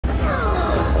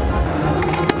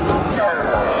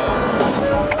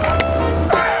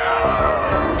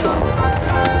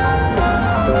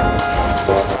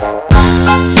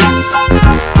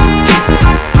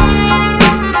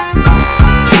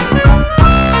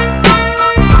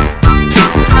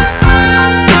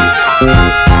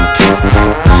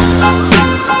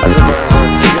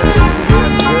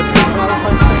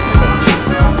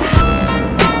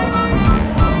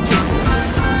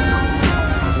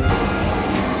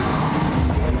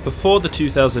Before the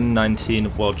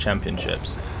 2019 World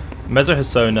Championships, Meso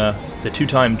Hassona, the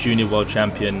two-time junior world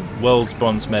champion, world's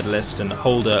bronze medalist and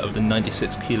holder of the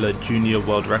 96 kilo junior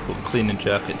world record clean and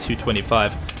jerk at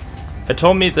 225, had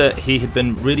told me that he had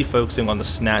been really focusing on the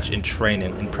snatch in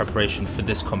training in preparation for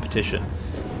this competition,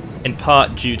 in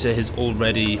part due to his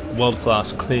already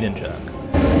world-class clean and jerk.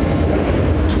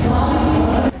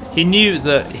 He knew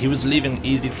that he was leaving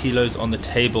easy kilos on the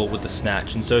table with the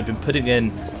snatch, and so had been putting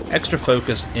in extra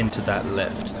focus into that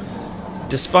lift.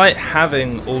 Despite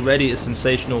having already a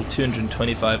sensational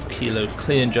 225 kilo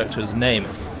clean and jerk to his name,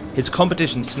 his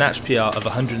competition snatch PR of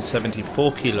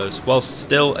 174 kilos, while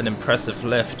still an impressive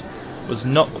lift, was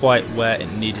not quite where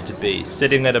it needed to be,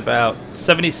 sitting at about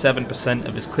 77%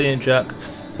 of his clean and jerk,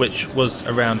 which was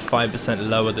around 5%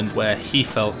 lower than where he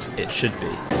felt it should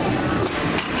be.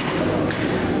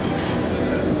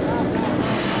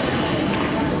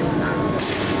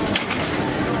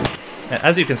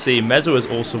 As you can see, Meso is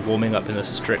also warming up in the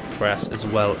strict press as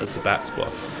well as the back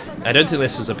squat. I don't think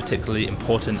this was a particularly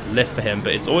important lift for him,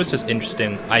 but it's always just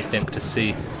interesting, I think, to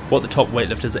see what the top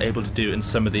weightlifters are able to do in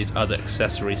some of these other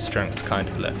accessory strength kind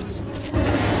of lifts.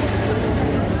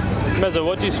 Meso,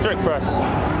 what do you strict press?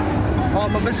 Oh,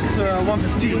 my best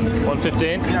 115.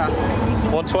 115? Yeah.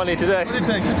 120 today? What do you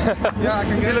think? Yeah, I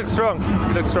can get it. You look strong.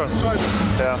 You look strong.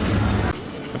 Yeah.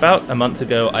 About a month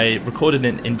ago, I recorded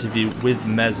an interview with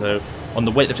Meso on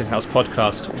the Weightlifting House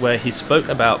podcast, where he spoke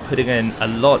about putting in a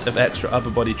lot of extra upper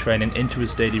body training into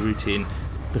his daily routine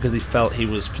because he felt he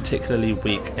was particularly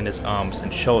weak in his arms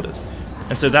and shoulders.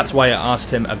 And so that's why I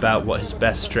asked him about what his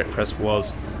best strict press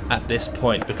was at this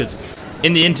point, because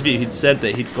in the interview he'd said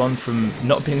that he'd gone from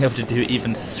not being able to do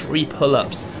even 3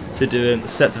 pull-ups to doing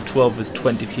sets of 12 with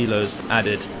 20 kilos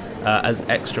added as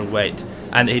extra weight,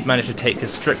 and he'd managed to take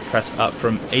his strict press up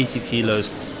from 80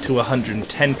 kilos to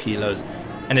 110 kilos,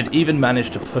 and had even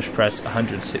managed to push press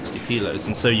 160 kilos.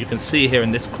 And so you can see here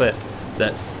in this clip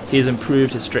that he has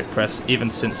improved his strict press even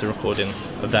since the recording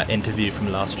of that interview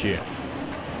from last year.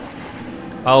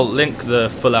 I'll link the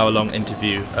full hour-long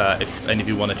interview if any of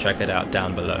you want to check it out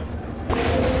down below.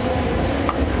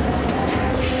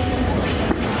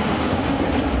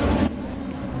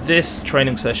 This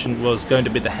training session was going to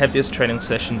be the heaviest training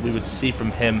session we would see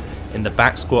from him in the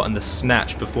back squat and the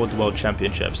snatch before the World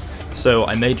Championships, so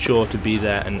I made sure to be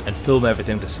there and film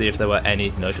everything to see if there were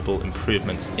any notable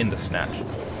improvements in the snatch.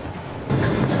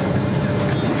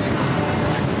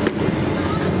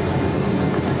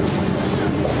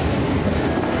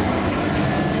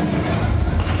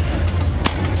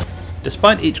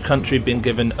 Despite each country being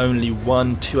given only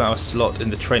one 2-hour slot in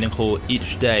the training hall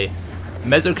each day,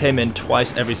 Meso came in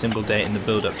twice every single day in the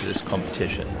build-up to this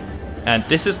competition. And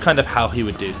this is kind of how he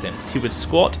would do things. He would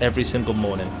squat every single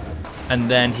morning, and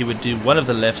then he would do one of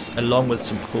the lifts along with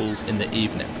some pulls in the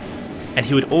evening. And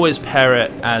he would always pair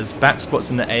it as back squats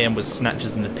in the AM with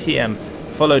snatches in the PM,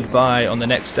 followed by, on the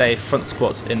next day, front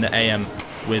squats in the AM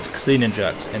with clean and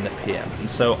jerks in the PM. And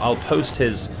so I'll post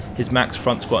his max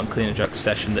front squat and clean and jerk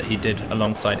session that he did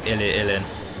alongside Ilya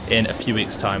in a few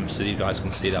weeks' time, so you guys can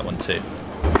see that one too.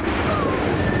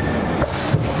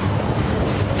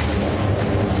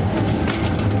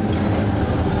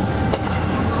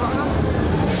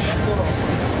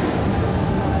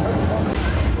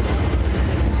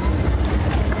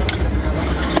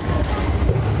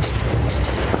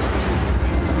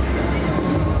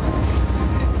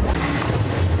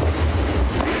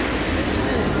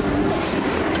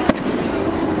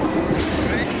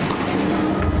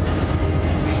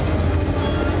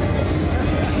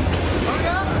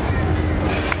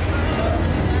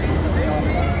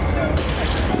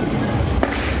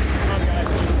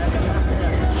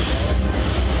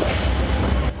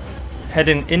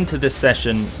 Heading into this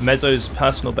session, Meso's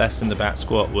personal best in the back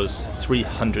squat was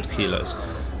 300 kilos,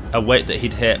 a weight that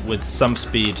he'd hit with some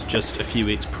speed just a few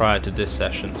weeks prior to this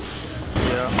session.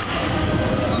 Yeah,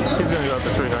 he's going to go up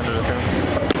to 300, I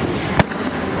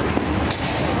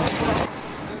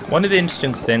think. One of the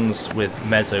interesting things with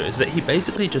Meso is that he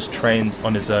basically just trains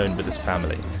on his own with his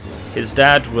family. His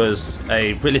dad was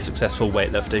a really successful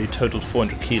weightlifter who totaled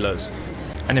 400 kilos.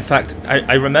 And in fact,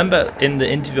 I remember in the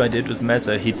interview I did with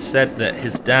Meso, he'd said that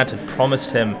his dad had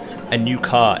promised him a new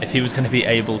car if he was going to be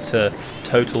able to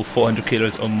total 400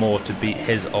 kilos or more to beat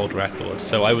his old record.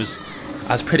 So I was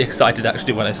pretty excited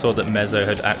actually when I saw that Meso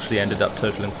had actually ended up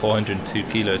totaling 402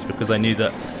 kilos, because I knew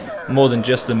that more than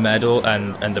just the medal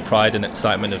and the pride and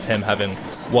excitement of him having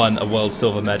won a world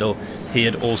silver medal, he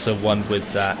had also won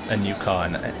with that a new car.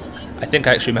 And I think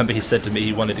I actually remember he said to me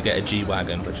he wanted to get a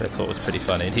G-Wagon, which I thought was pretty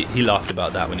funny. And he laughed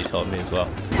about that when he told me as well.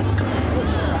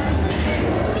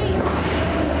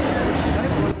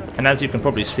 And as you can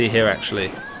probably see here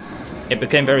actually, it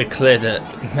became very clear that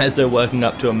Meso working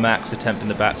up to a max attempt in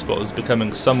the back squat was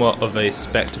becoming somewhat of a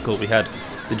spectacle. We had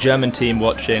the German team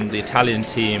watching, the Italian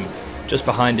team, just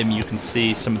behind him you can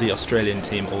see some of the Australian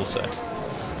team also.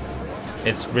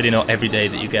 It's really not every day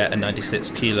that you get a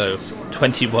 96 kilo,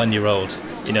 21-year-old,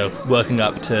 you know, working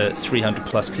up to 300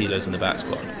 plus kilos in the back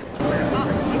squat.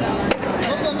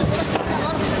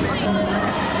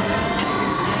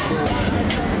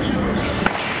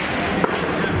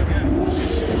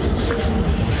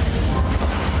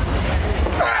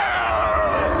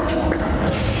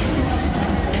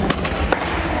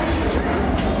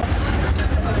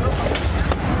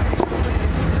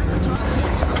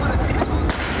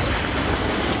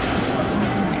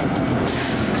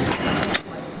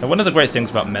 Now, one of the great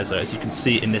things about Meso, as you can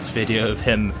see in this video of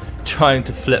him trying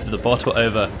to flip the bottle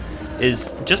over,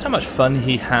 is just how much fun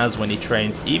he has when he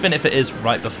trains, even if it is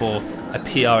right before a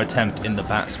PR attempt in the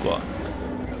back squat.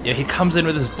 You know, he comes in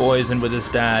with his boys and with his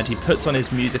dad, he puts on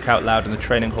his music out loud in the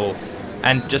training hall,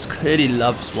 and just clearly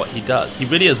loves what he does. He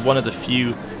really is one of the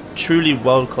few truly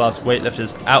world-class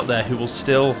weightlifters out there who will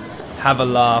still have a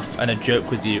laugh and a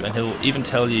joke with you, and he'll even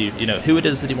tell you, you know, who it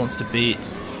is that he wants to beat.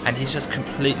 And he's just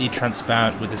completely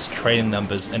transparent with his training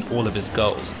numbers and all of his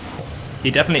goals.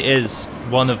 He definitely is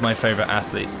one of my favorite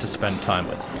athletes to spend time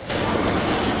with.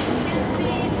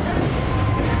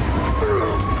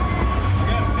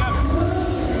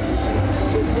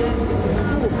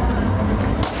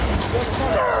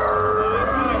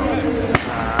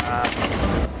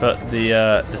 But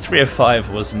the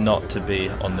 305 was not to be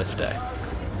on this day.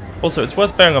 Also, it's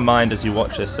worth bearing in mind as you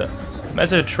watch this that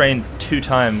Meso trained 2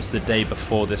 times the day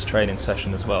before this training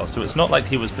session as well, so it's not like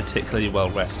he was particularly well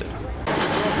rested.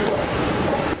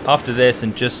 After this,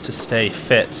 and just to stay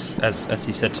fit, as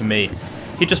he said to me,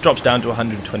 he just dropped down to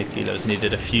 120 kilos and he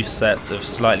did a few sets of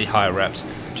slightly higher reps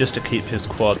just to keep his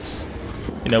quads,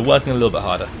 you know, working a little bit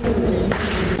harder.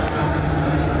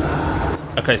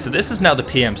 Okay, so this is now the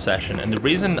PM session, and the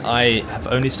reason I have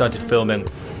only started filming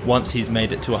once he's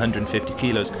made it to 150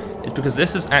 kilos is because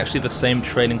this is actually the same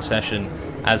training session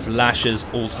as Lash's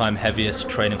all-time heaviest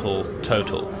training hall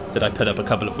total that I put up a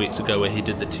couple of weeks ago, where he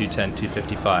did the 210,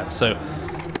 255. So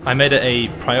I made it a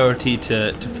priority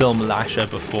to film Lasher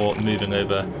before moving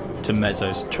over to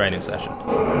Meso's training session.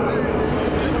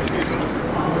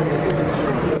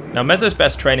 Now, Meso's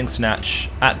best training snatch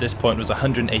at this point was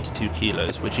 182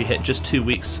 kilos, which he hit just 2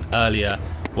 weeks earlier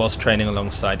whilst training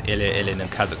alongside Ilya Ilyin in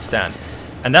Kazakhstan.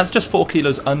 And that's just 4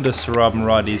 kilos under Saurabh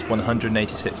Muradi's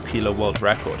 186 kilo world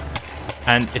record.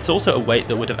 And it's also a weight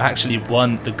that would have actually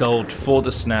won the gold for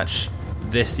the snatch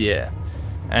this year.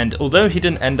 And although he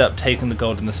didn't end up taking the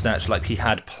gold in the snatch like he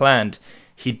had planned,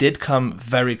 he did come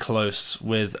very close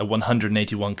with a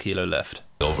 181 kilo lift.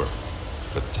 Over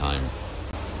for the time.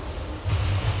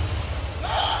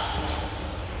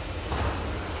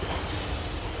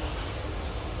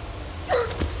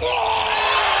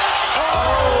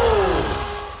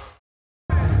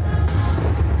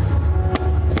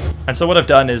 And so what I've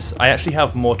done is I actually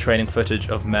have more training footage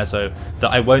of Meso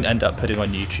that I won't end up putting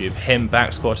on YouTube. Him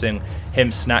back squatting,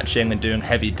 him snatching and doing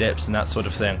heavy dips and that sort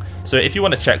of thing. So if you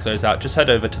want to check those out, just head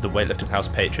over to the Weightlifting House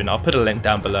Patreon. I'll put a link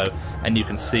down below and you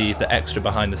can see the extra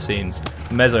behind the scenes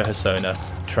Meso Hassona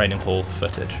training hall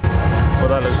footage. Well,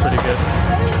 that looks pretty good.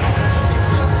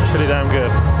 Pretty damn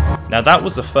good. Now that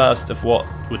was the first of what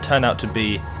would turn out to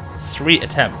be 3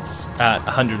 attempts at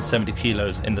 170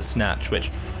 kilos in the snatch,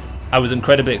 which I was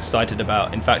incredibly excited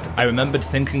about. In fact, I remembered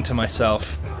thinking to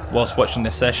myself whilst watching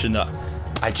this session that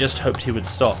I just hoped he would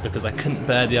stop, because I couldn't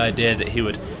bear the idea that he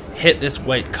would hit this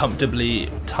weight comfortably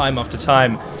time after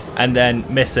time and then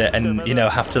miss it and, you know,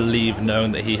 have to leave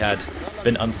knowing that he had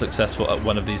been unsuccessful at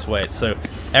one of these weights. So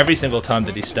every single time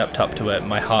that he stepped up to it,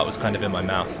 my heart was kind of in my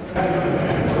mouth.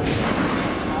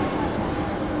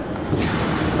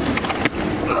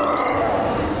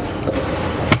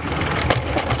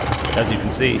 As you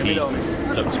can see, he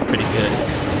looks pretty good.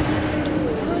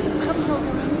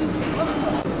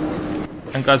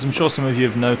 And guys, I'm sure some of you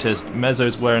have noticed,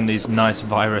 Meso's wearing these nice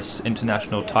Virus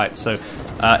International tights, so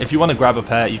if you want to grab a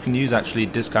pair, you can use actually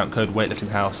discount code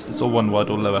weightliftinghouse. It's all one word,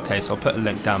 all lowercase. I'll put a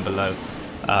link down below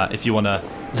if you want to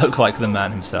look like the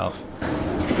man himself.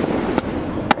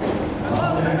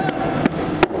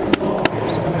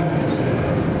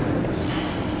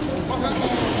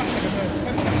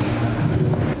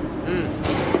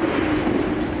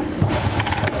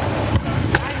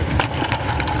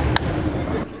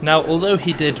 Now, although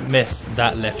he did miss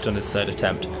that lift on his 3rd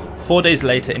attempt, 4 days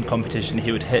later in competition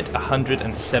he would hit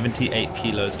 178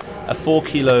 kilos, a 4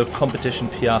 kilo competition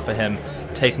PR for him,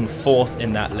 taking 4th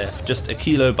in that lift, just a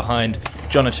kilo behind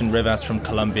Jonathan Rivas from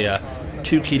Colombia,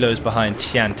 2 kilos behind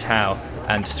Tian Tao,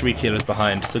 and 3 kilos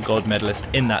behind the gold medalist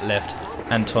in that lift,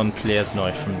 Anton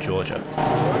Pliesnoy from Georgia.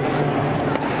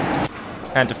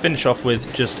 And to finish off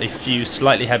with just a few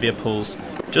slightly heavier pulls,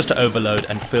 just to overload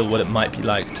and feel what it might be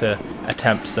like to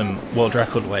attempt some world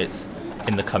record weights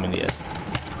in the coming years.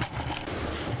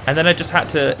 And then I just had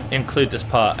to include this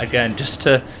part again, just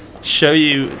to show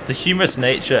you the humorous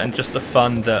nature and just the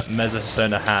fun that Meso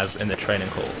Hassona has in the training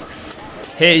hall.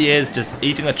 Here he is, just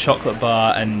eating a chocolate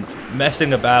bar and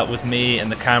messing about with me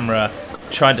and the camera,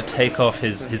 trying to take off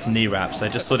his knee wraps. I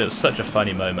just thought it was such a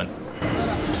funny moment.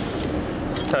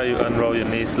 That's how you unroll your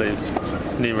knee sleeves,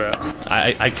 knee wraps.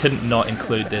 I couldn't not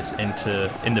include this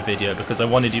in the video because I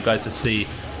wanted you guys to see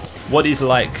what he's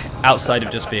like outside of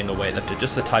just being a weightlifter,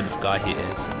 just the type of guy he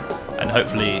is, and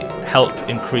hopefully help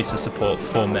increase the support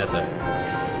for Meso.